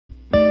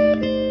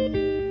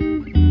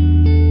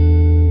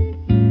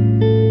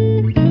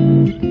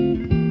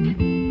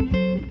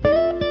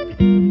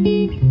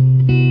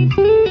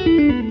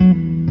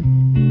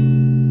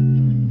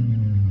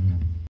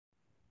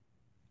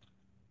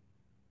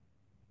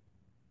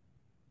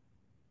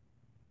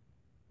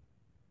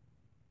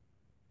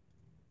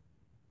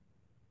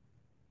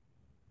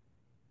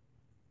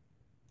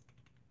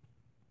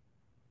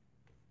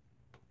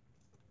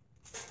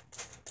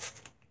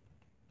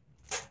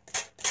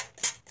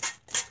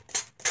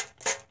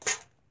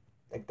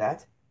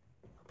that.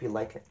 Hope you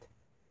like it.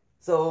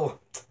 So,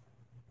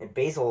 and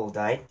Basil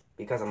died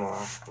because I'm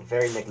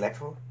very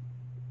neglectful.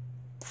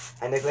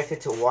 I neglected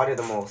to water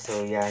them all,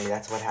 so yeah,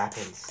 that's what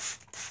happens.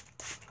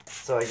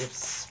 So I just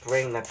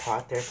spraying that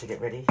pot there to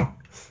get ready.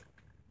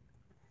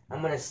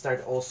 I'm gonna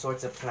start all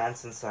sorts of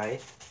plants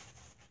inside.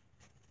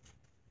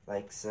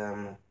 Like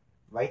some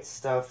Right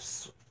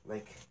Stuff,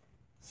 like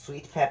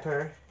sweet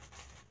pepper,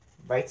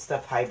 Right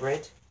Stuff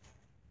hybrid,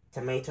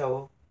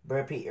 tomato,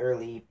 Burpee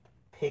Early,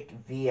 Pick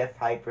VF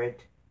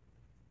hybrid,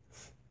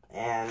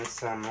 and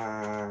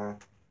some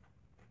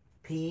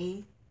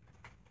pea,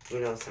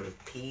 some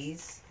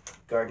peas,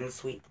 garden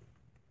sweet.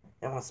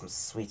 I want some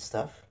sweet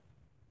stuff.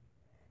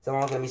 So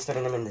I'm not going to be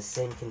starting them in the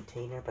same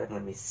container, but I'm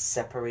going to be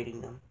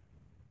separating them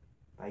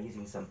by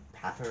using some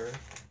pepper.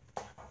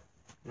 I'm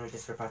going to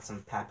just rip out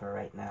some pepper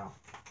right now.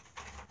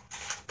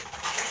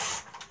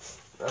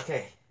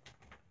 Okay.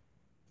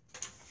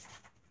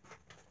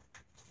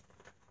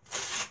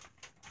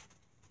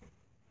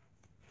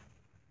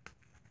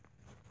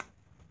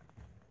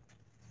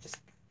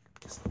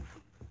 Just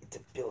need to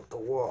build the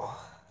wall.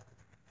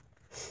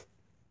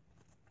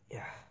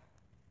 Yeah.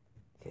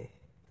 Okay.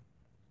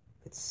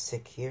 It's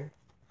sick here.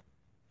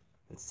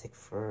 Been sick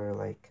for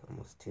like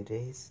almost 2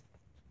 days.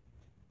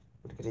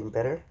 Would it getting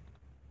better?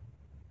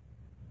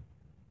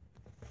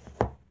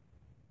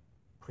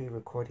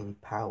 Pre-recording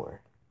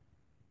power.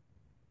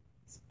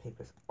 This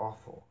paper's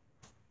awful.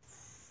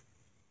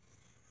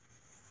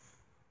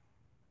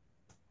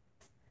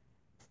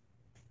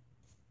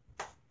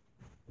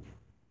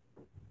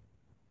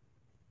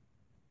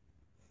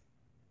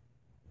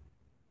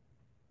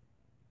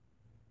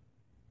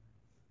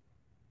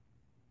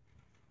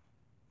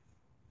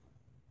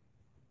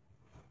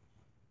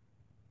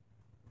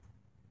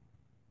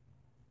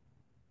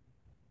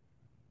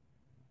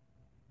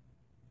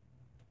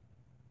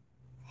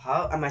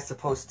 How am I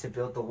supposed to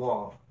build the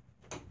wall?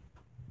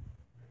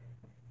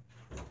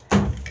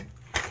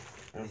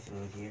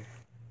 Anything in here?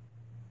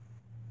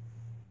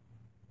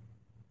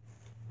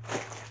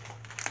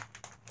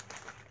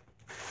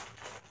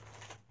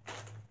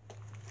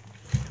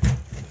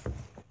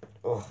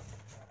 Oh.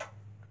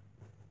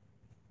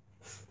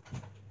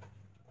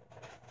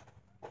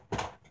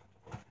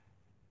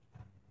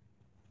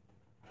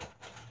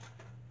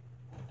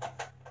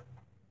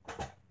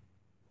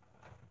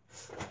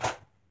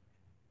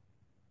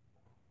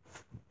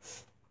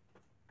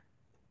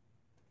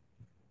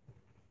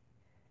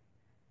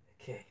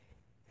 Okay,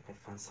 I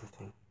found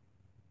something.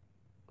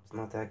 It's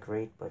not that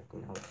great, but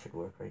it should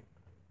work, right?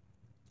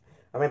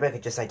 Or maybe I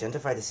could just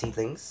identify the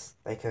seedlings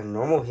like a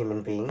normal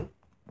human being.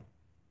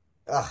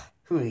 Ugh,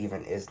 who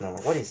even is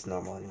normal? What is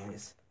normal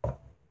anyways?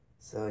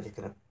 So just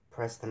gonna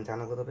press them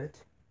down a little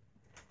bit.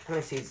 How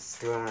many seeds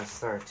do I want to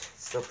start?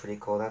 It's still pretty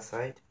cold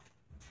outside.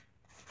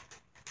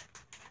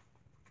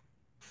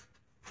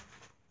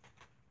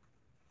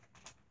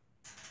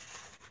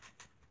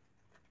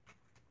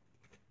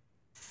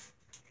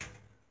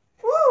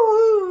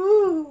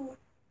 Woo!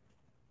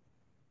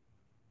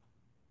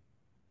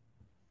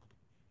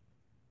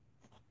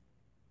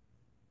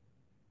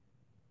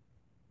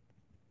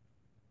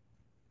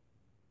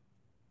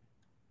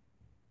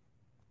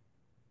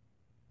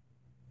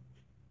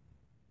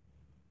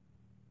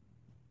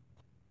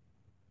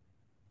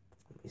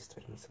 I'll be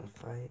starting some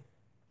 5.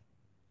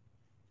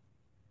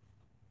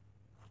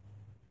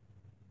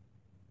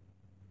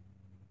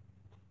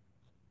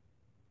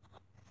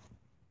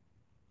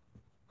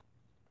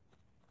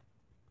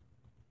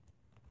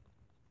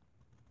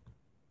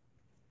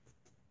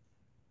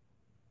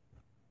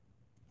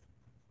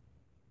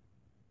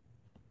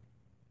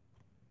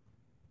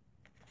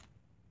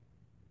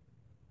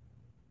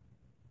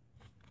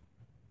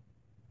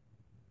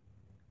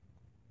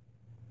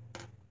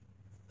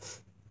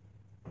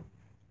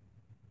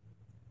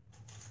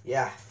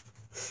 Yeah.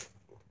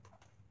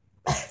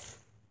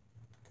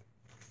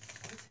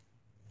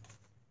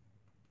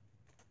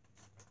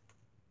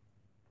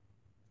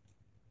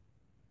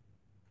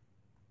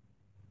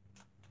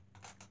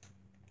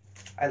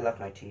 I love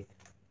my teeth.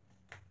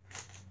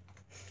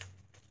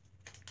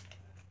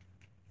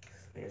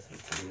 There's some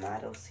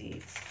tomato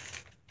seeds.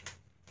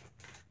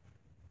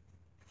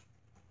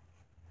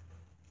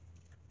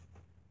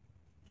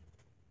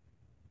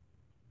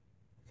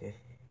 Okay.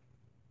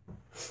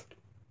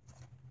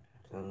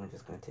 So I'm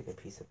just going to take a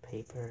piece of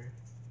paper,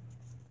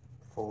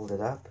 fold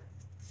it up,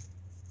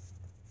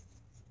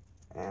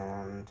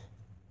 and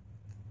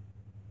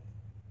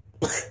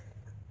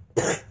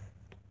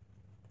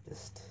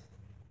just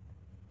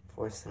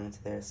force them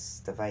into there,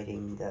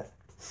 dividing the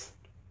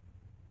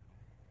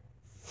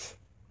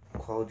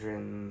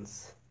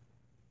quadrants.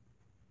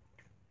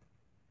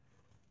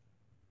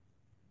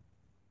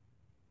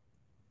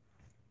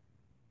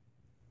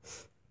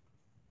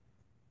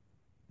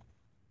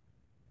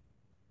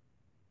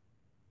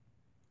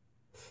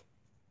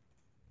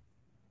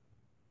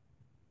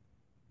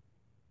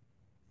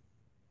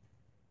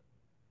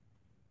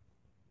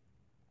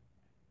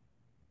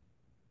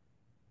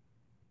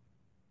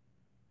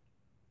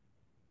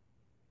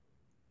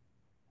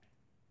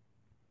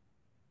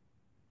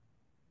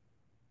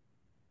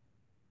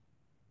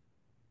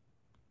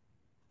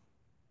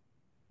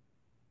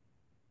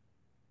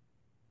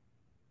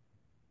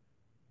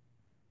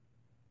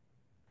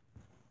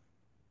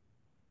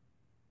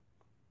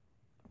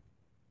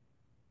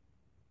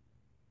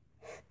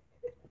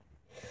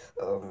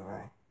 Oh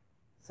my.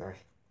 Sorry.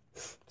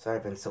 Sorry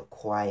I've been so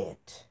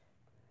quiet.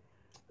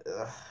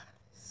 Ugh.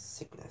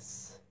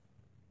 Sickness.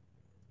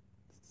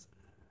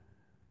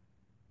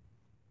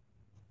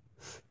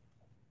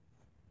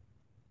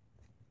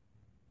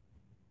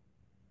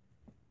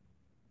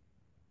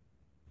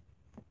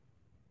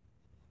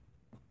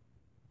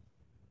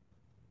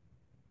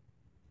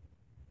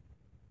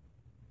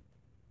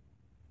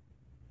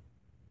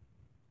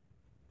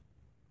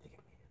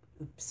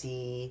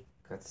 Oopsie.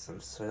 Got some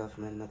soil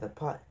from another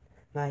pot.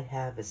 Might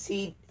have a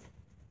seed.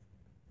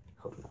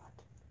 Hope not.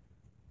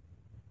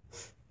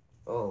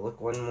 Oh, look,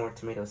 one more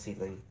tomato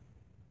seedling.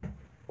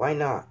 Why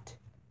not?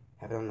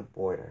 Have it on the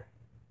border.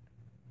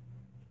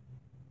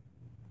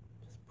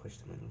 Just push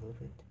them in a little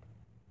bit.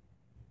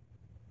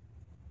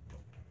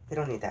 They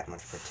don't need that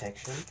much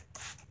protection.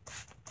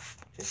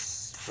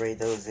 Just spray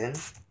those in.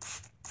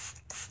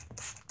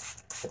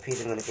 The peas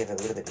I'm going to give it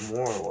a little bit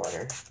more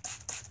water.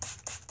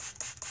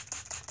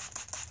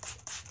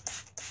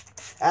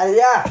 And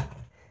yeah!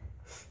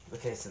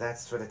 Okay, so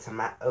that's for the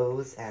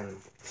tomatoes and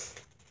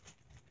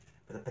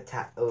for the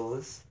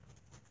potatoes.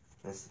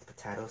 This is the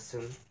potatoes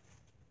soon.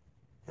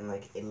 And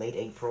like in late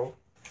April.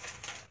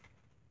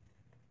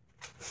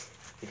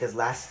 Because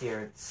last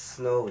year it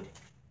snowed.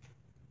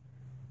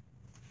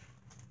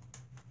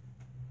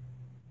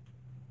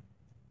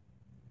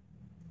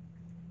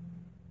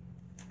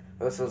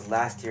 This was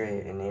last year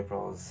in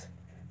April. I was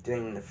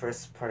doing the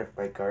first part of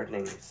my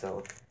gardening,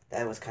 so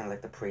that was kind of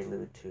like the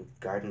prelude to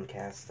Garden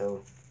Cast.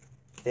 So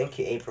thank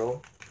you,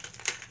 April,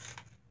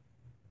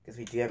 because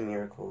we do have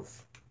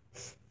miracles.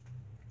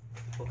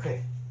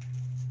 Okay.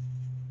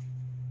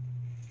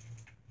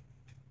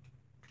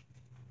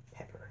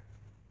 Pepper.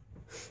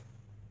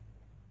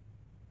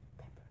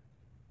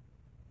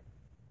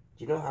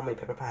 Do you know how many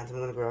pepper plants I'm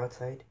going to grow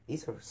outside?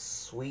 These are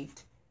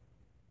sweet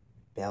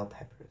bell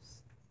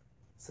peppers,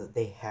 so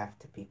they have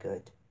to be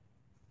good.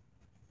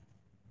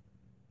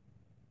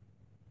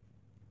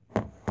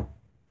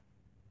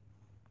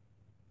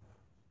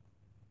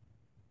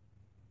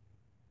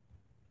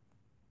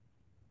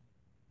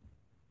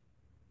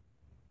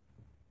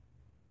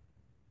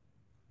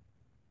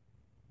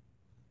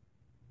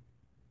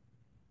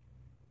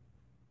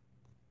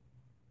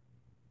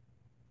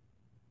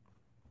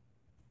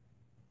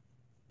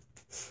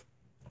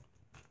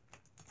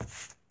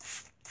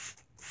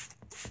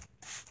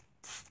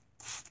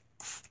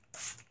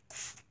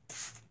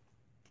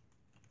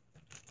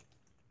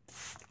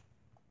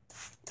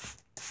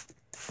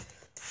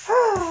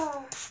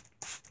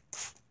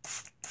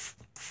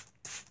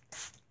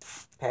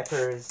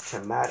 Peppers,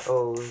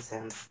 tomatoes,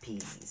 and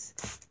peas.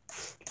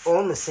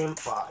 All in the same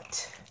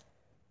pot.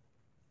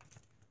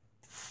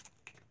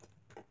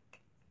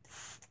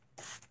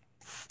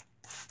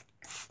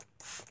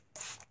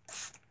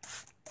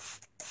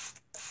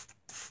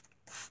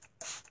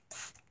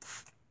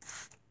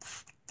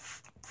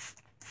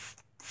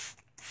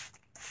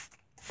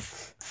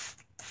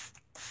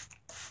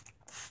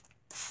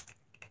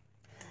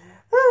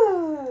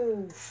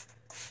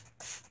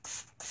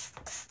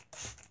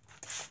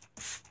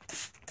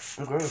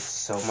 I'm growing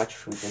so much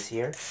food this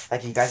year.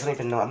 Like, you guys don't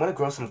even know. I'm gonna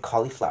grow some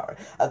cauliflower.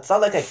 It's not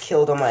like I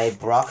killed all my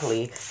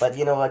broccoli, but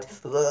you know what?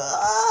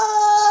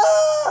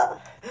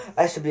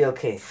 I should be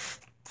okay.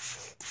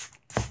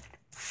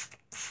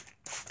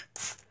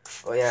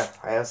 Oh yeah,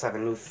 I also have a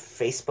new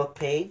Facebook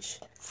page.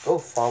 Go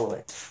follow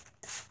it.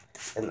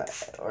 And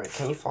or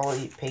can you follow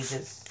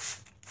pages?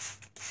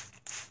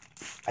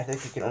 I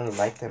think you can only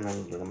like them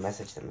and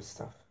message them and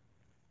stuff.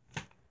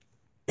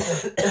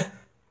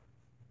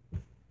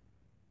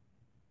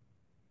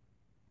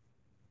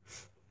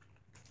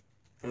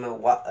 I'm a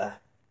what?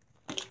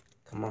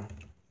 Come on.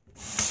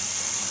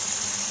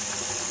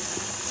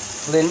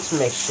 Flint,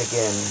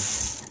 Michigan.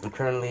 I'm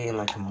currently in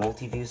like a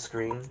multi-view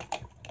screen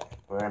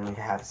where I'm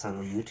gonna have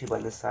some YouTube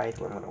on the side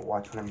where I'm gonna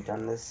watch when I'm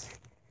done this.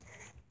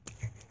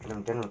 And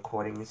I'm done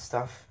recording this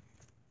stuff.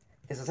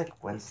 Because it's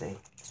like Wednesday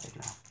right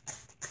now.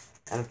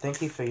 And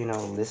thank you for,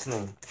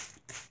 listening.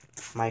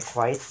 My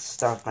quiet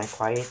stuff, my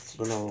quiet,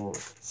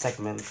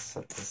 segments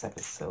of this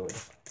episode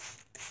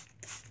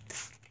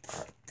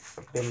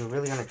have been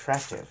really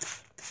unattractive.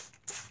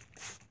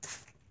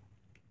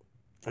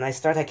 When I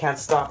start, I can't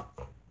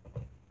stop.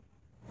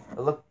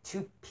 Oh, look,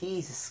 2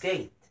 peas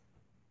escaped.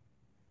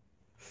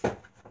 That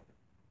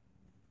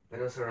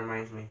also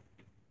reminds me.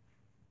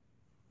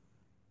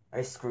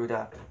 I screwed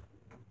up.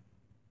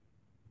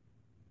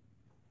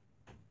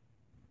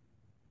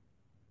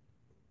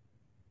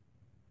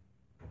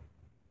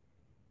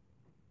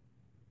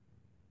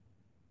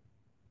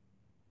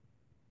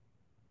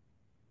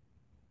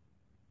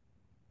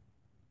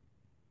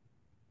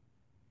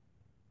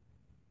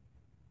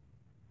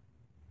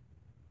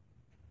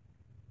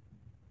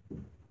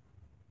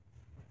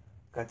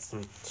 Got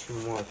 2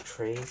 more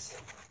trays.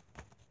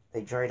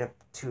 They dried up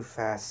too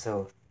fast,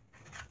 so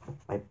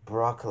my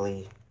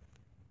broccoli.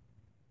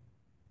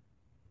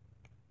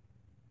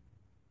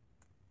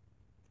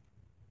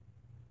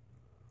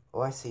 Oh,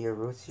 I see your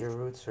roots. Your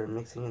roots are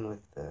mixing in with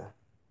the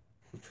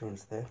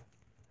nutrients there.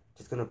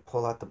 Just gonna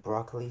pull out the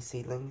broccoli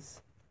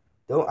seedlings.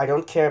 I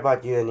don't care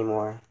about you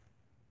anymore.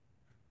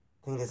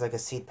 I think there's like a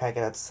seed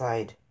packet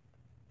outside.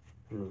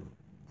 And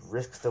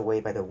risked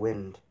away by the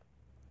wind.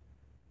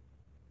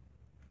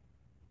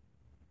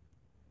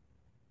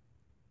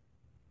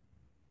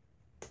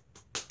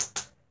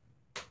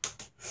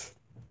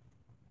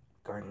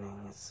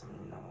 Gardening is some,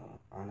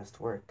 honest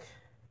work.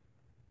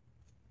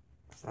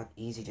 It's not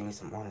easy doing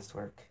some honest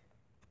work.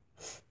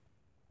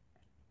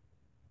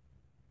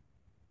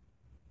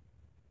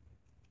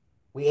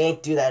 We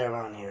ain't do that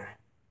around here.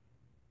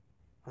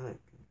 How many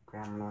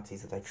grammar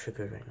Nazis that I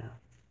triggered right now?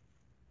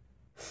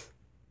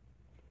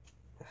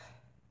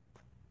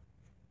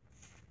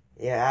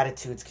 Yeah,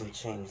 attitudes can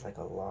change like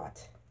a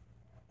lot.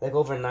 Like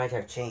overnight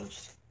have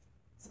changed.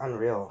 It's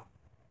unreal.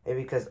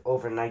 Maybe because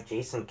overnight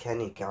Jason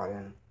Kenney got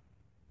in.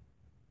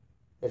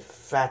 That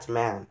fat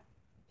man.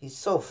 He's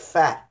so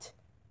fat.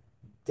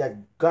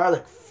 That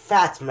garlic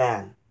fat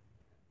man.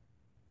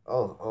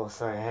 Oh,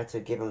 sorry, I had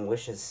to give him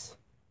wishes.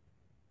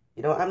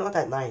 I'm not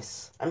that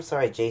nice. I'm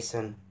sorry,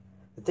 Jason.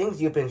 The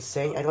things you've been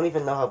saying, I don't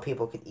even know how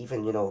people could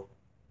even,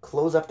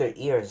 close up their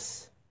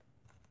ears.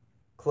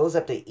 Close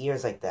up their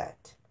ears like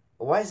that.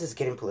 Why is this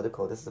getting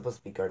political? This is supposed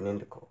to be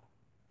Garnindical.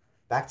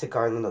 Back to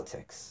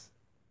Garninotics.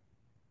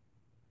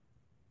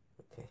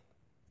 Okay.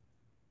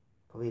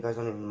 Probably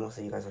most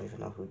of you guys don't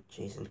even know who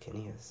Jason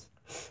Kenney is.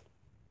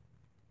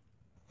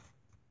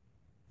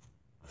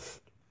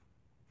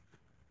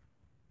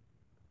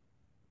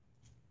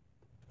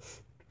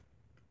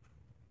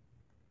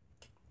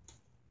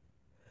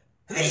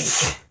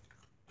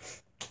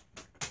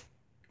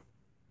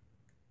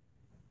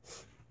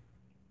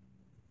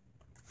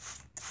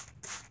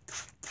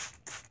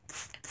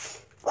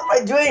 What am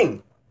I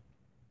doing?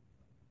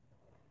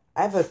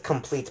 I have a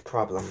complete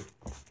problem.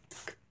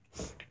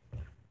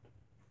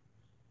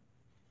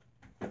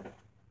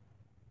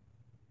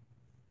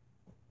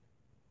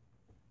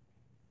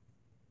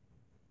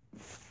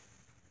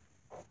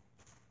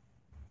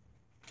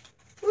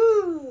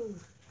 Woo!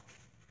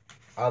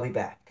 I'll be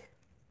back.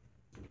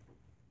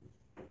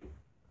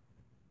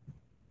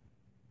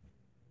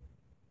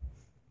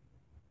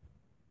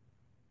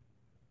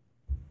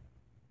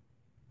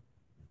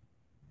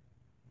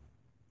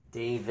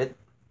 David.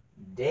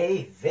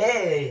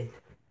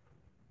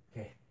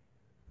 Okay.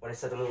 When I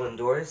set them all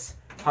indoors,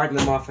 harden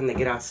them off when they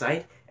get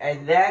outside,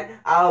 and then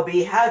I'll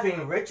be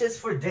having riches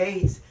for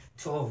days.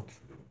 12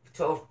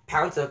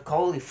 pounds of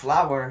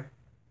cauliflower.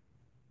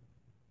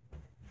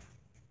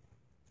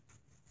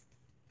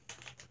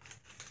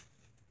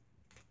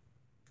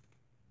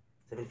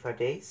 $75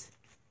 days?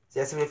 See,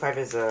 that 75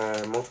 is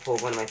a multiple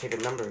of one of my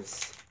favorite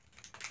numbers.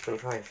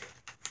 25.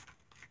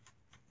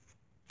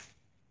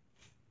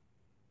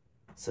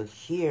 So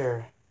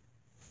here,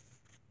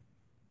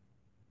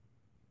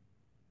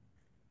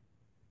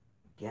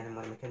 again, I'm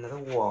going to make another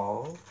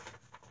wall,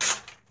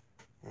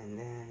 and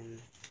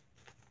then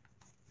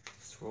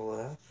just roll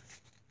it up,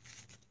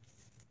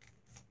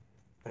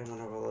 but I'm going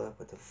to roll it up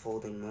with a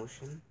folding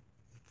motion.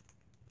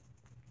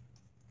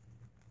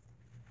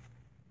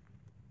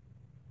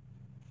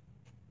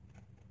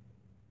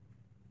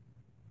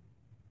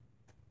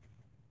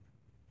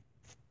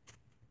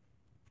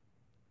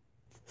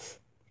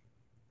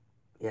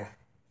 Yeah.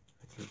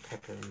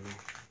 Pepper in there.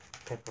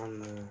 Pepper on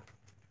the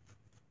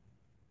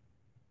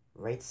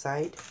right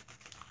side.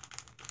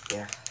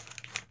 Yeah.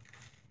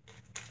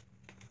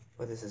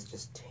 Oh, this is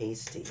just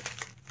tasty.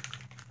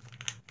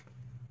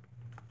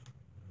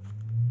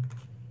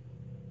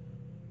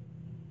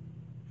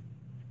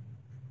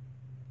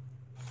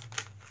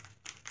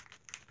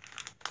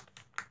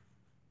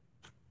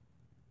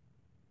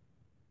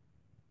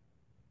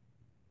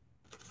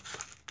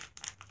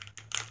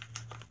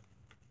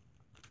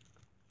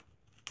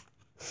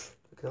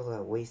 Look at all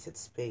that wasted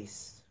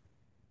space.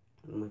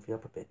 Move you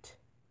up a bit.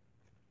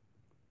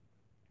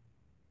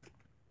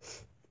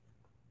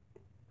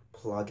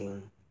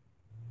 Plugging.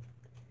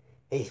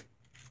 Hey,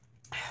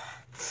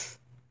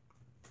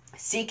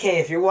 CK,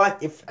 if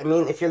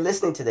you're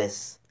listening to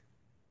this,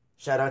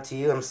 shout out to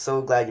you. I'm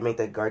so glad you make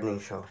that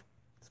gardening show.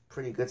 It's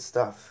pretty good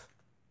stuff.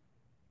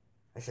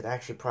 I should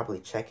actually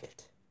probably check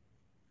it.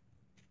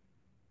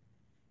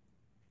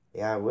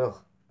 Yeah, I will.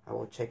 I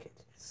will check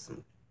it. It's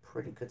some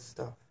pretty good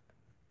stuff.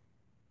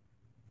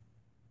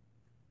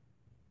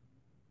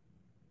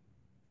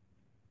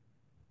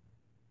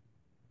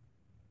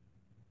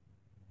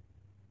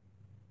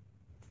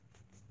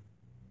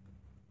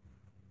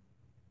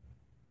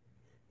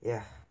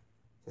 Yeah,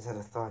 just had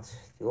a thought.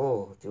 Do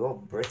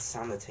all Brits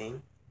sound the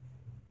same?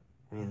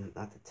 I mean,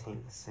 not the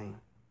same, the same.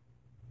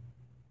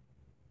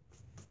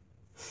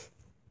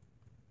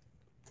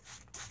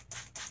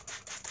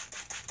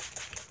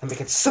 I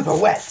make it super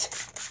wet.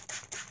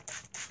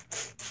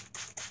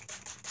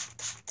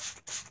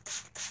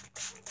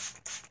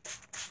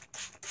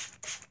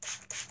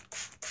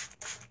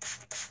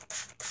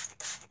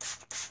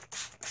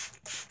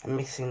 I'm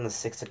mixing the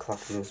 6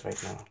 o'clock news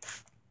right now.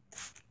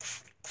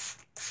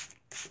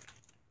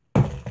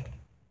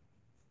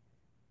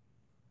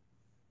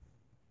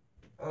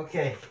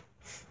 Okay,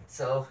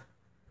 So,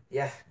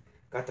 yeah,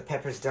 got the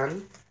peppers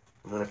done.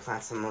 I'm gonna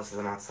plant most of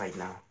them outside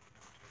now.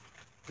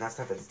 Now it's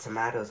time for the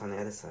tomatoes on the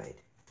other side.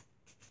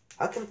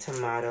 How come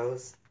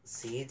tomatoes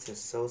seeds are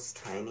so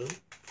tiny,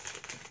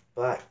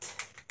 but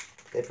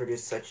they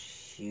produce such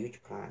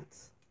huge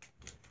plants?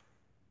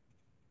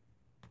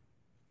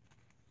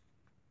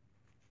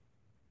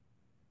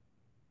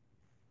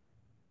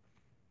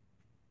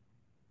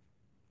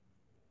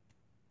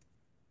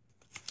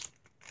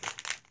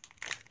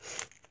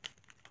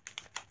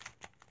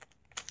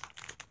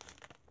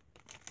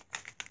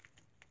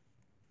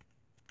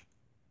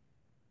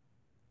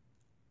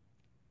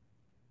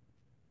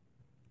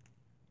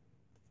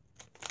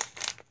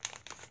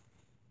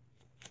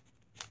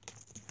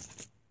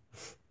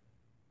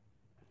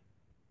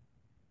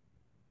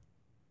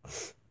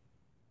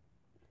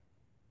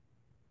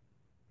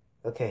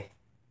 Okay.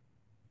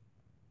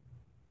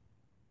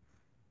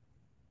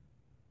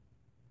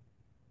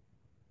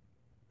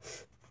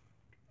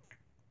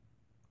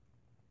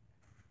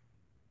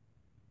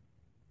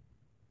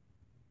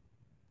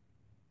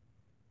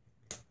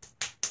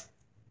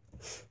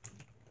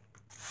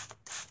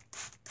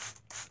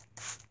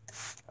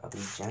 I'll be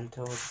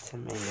gentle with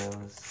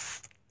tomatoes.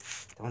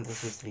 The one that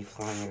seems to be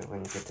flying everywhere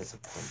and you get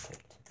disappointed.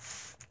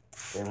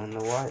 Then when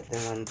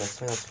the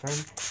soil's firm,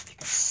 you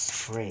can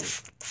spray.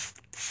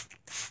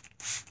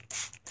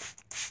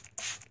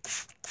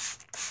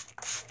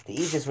 The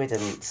easiest way to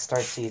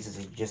start seeds is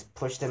you just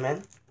push them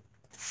in,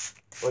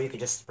 or you could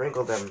just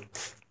sprinkle them,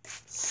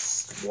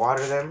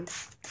 water them,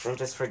 and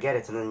just forget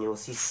it, and then you'll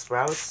see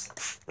sprouts.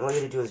 And all you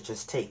have to do is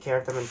just take care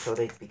of them until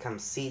they become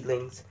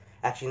seedlings.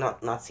 Actually,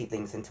 not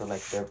seedlings, until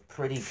like they're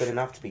pretty good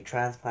enough to be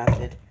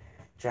transplanted.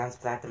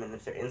 Transplant them, and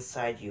if they're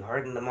inside, you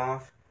harden them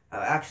off. I'll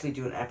actually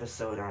do an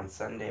episode on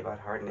Sunday about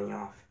hardening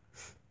off.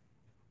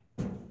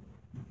 I'm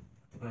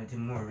gonna do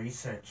more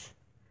research.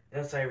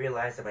 And also, I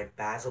realized that my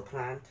basil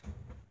plant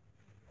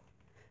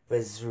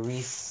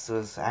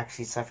was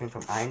actually suffering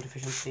from iron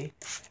deficiency.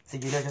 So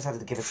you just have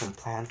to give it some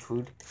plant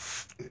food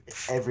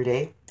every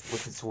day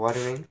with its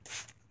watering,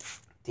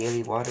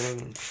 daily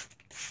watering, and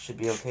should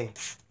be okay.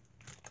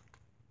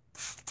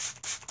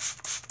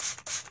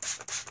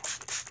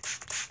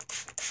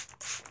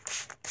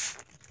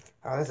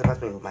 Oh, this is about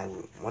to be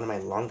one of my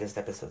longest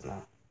episodes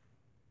now.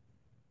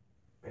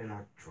 Better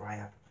not dry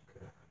up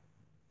like a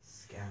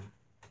scam.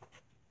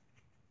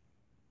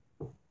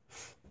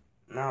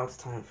 Now it's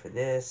time for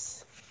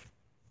this.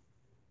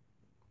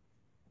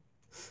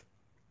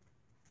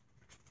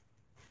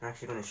 I'm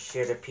actually going to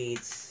share the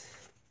peas.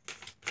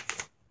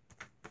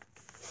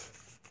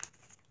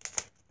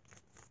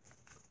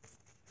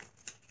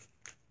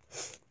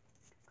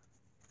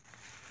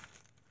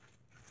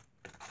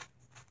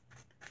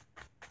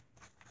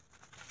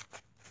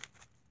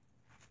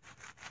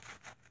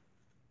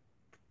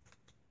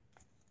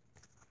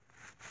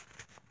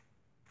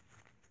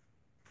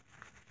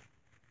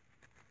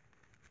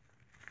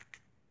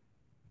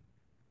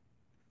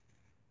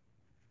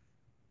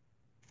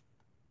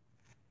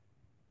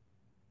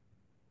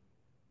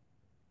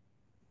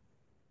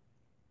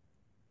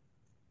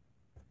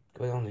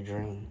 Go down the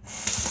drain. We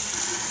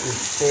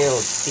failed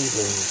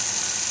seedlings.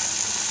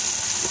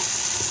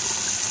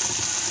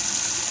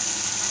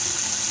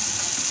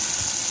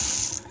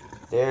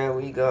 There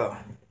we go.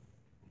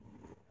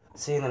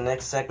 See you in the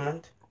next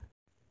segment.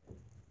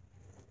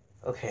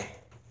 Okay.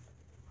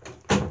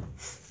 Let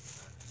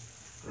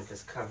me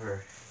just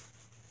cover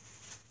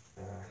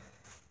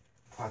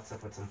pots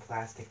up with some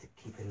plastic to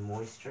keep in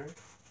moisture.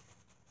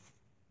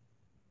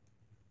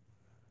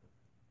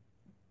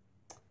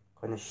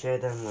 Going to share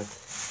them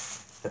with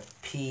the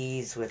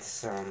peas with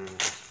some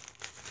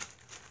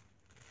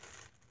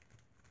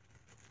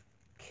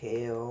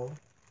kale.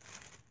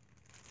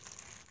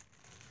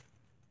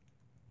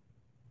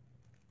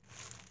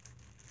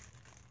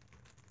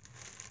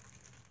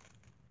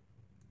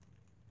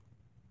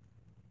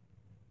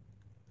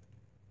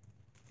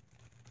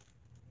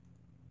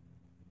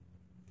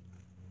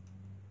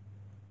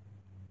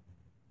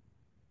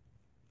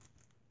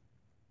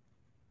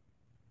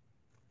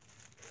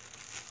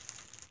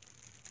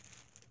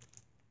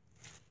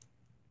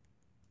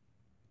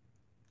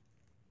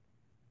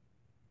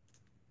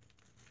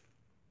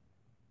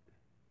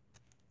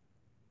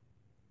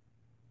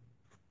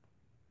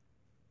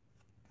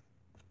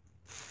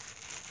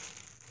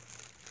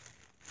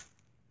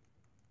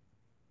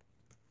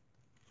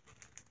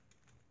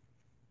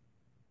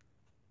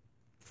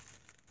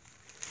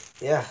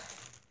 Yeah,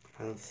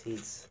 honey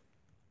seeds.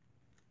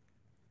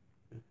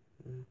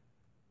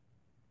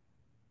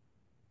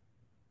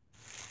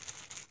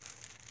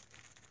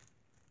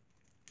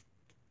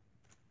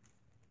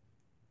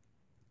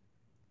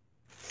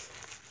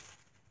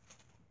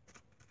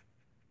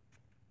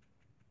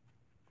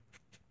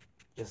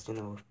 Just,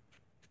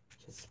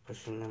 just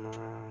pushing them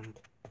around.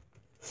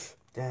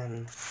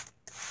 Then,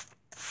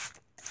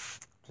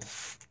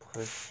 just push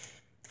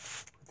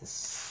with the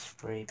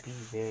spray. Be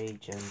very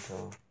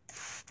gentle.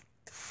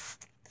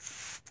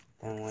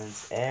 Then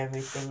once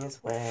everything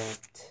is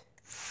wet,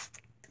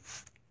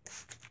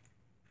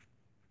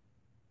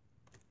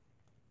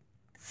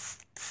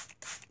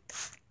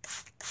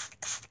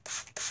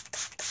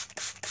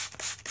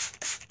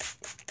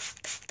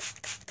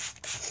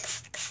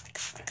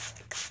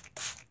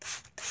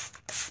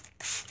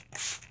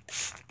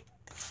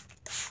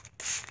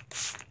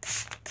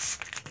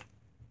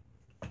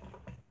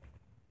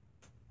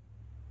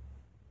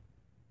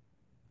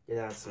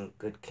 Yeah, that's some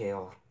good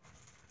kale.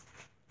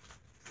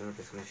 So we're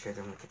just gonna share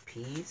them with the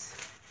peas.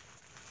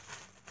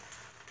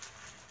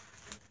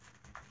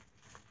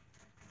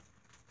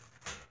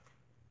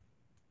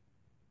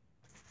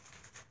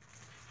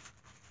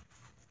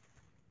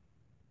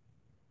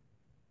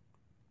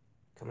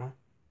 Come on.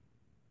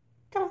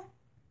 Come on.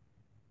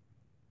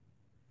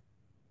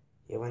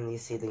 Yeah, when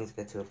these seedlings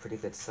get to a pretty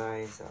good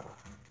size, I'll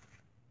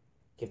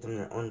give them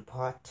their own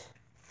pot.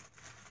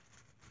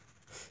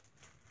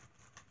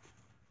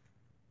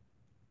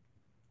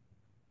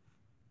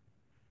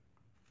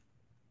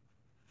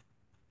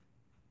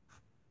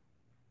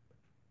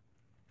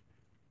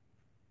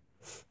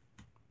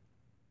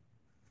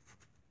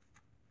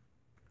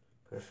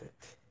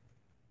 Perfect.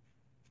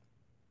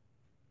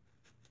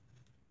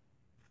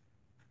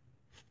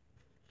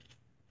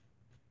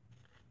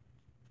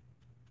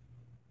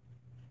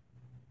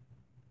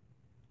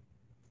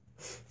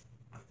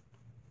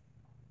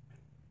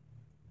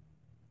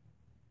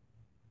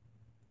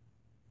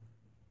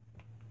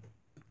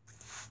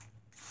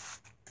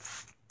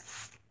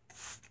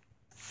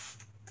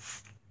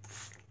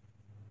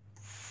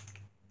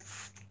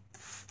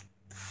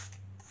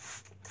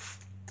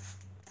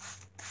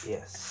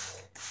 Yes.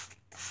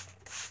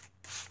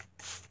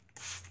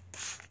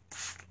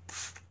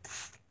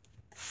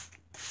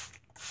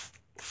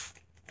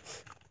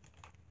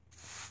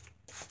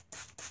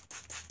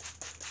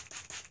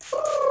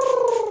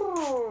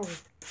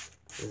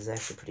 This is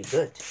actually pretty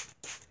good.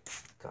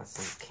 Got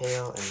some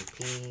kale and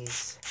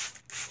peas.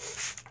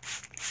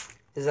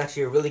 This is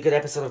actually a really good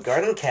episode of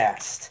Garden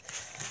Cast.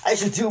 I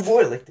should do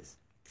more like this.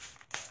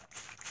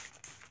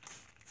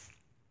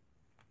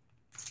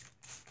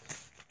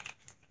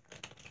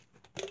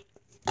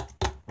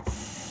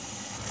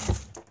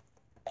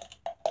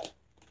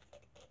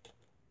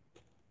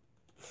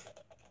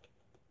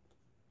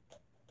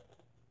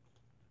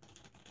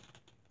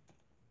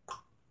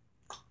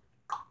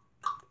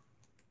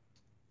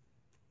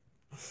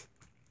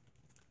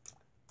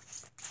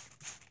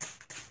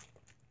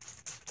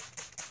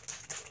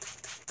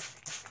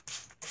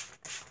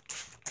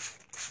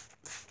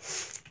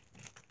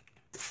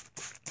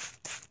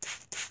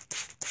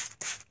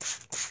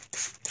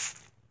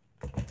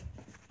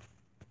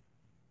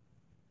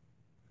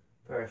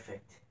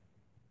 Perfect.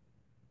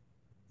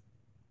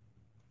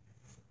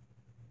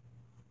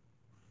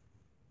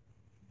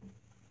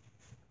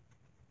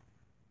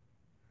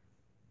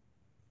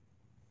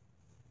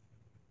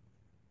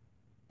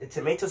 The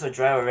tomatoes are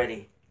dry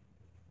already.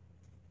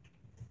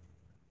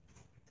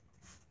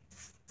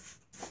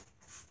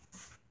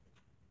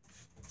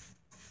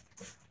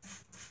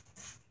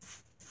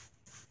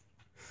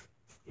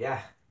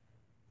 Yeah.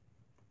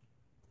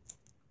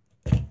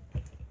 Look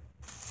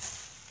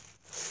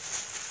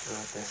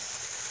at this.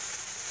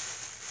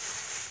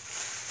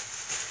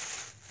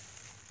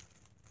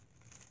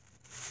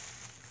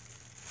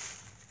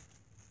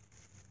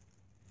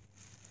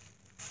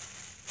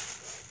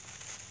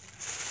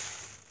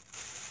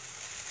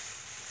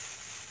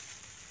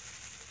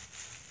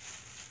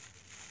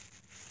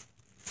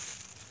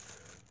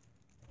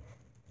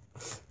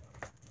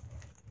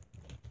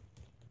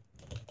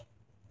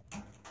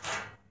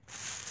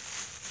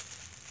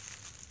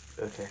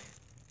 Okay.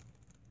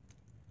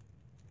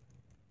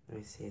 Let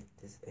me see if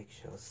this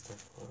eggshell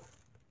stuff will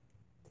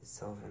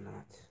dissolve or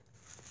not.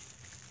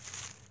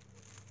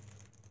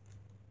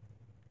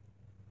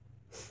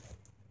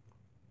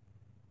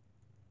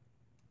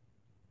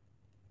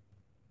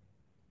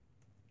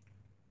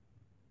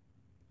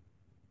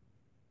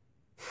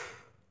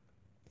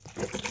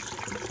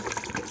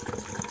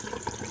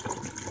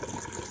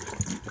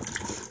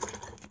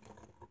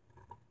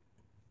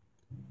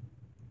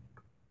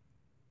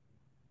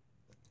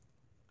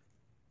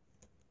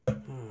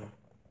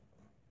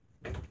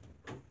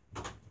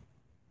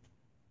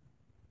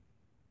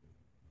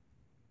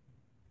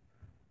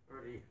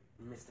 Already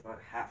missed about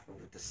half of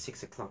the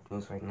 6 o'clock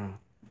news right now.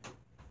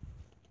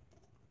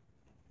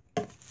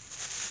 Let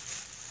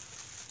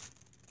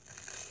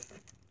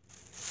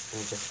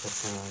me just put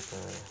some of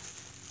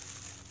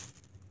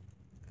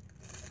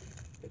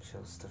the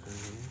eggshell stuff in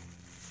here.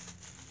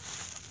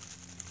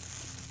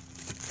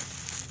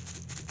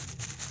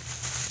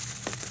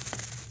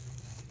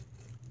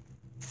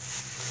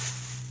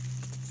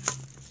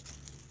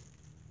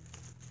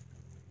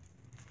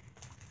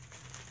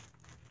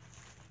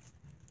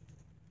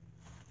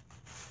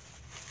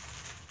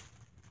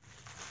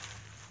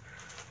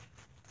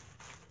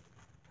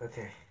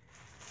 Okay.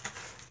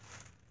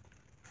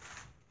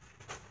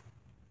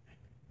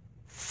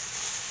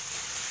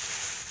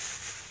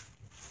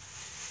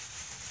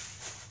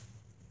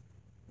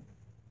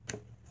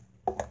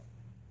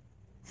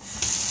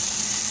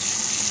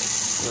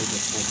 We'll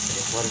just make sure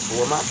this water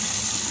warm up and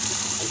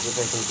see if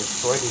I can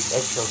destroy these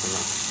eggshells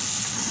enough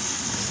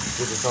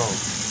to dissolve.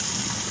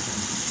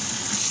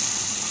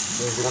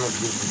 So we're gonna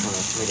use some kind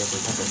of tomatoes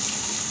and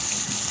peppers.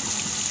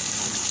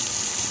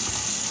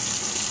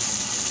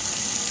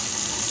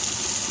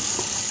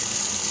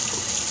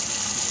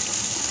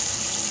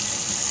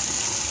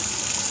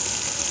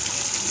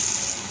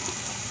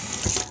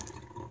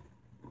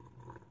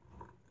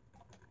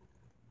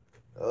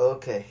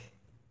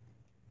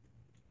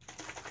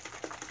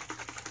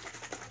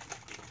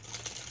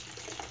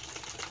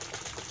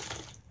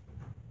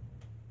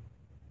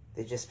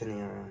 They're just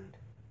spinning around.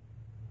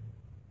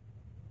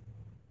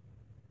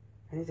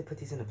 I need to put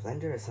these in a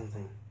blender or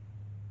something.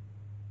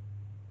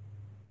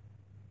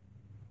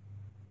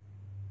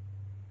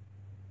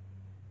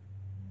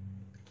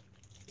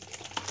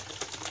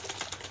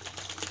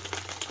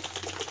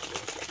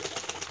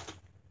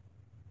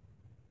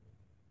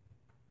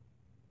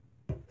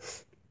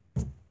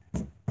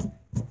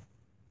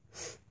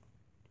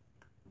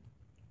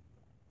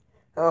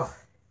 Oh.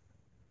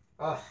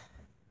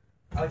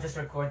 I'll just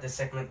record this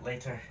segment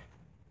later.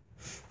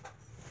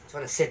 Just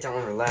want to sit down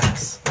and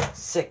relax.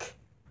 Sick.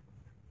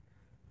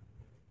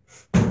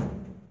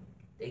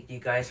 Thank you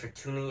guys for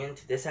tuning in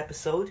to this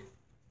episode.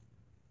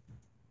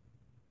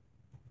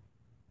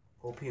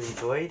 Hope you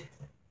enjoyed.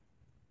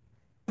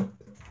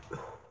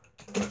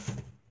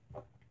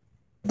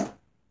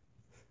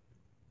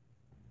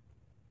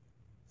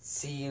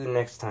 See you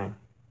next time.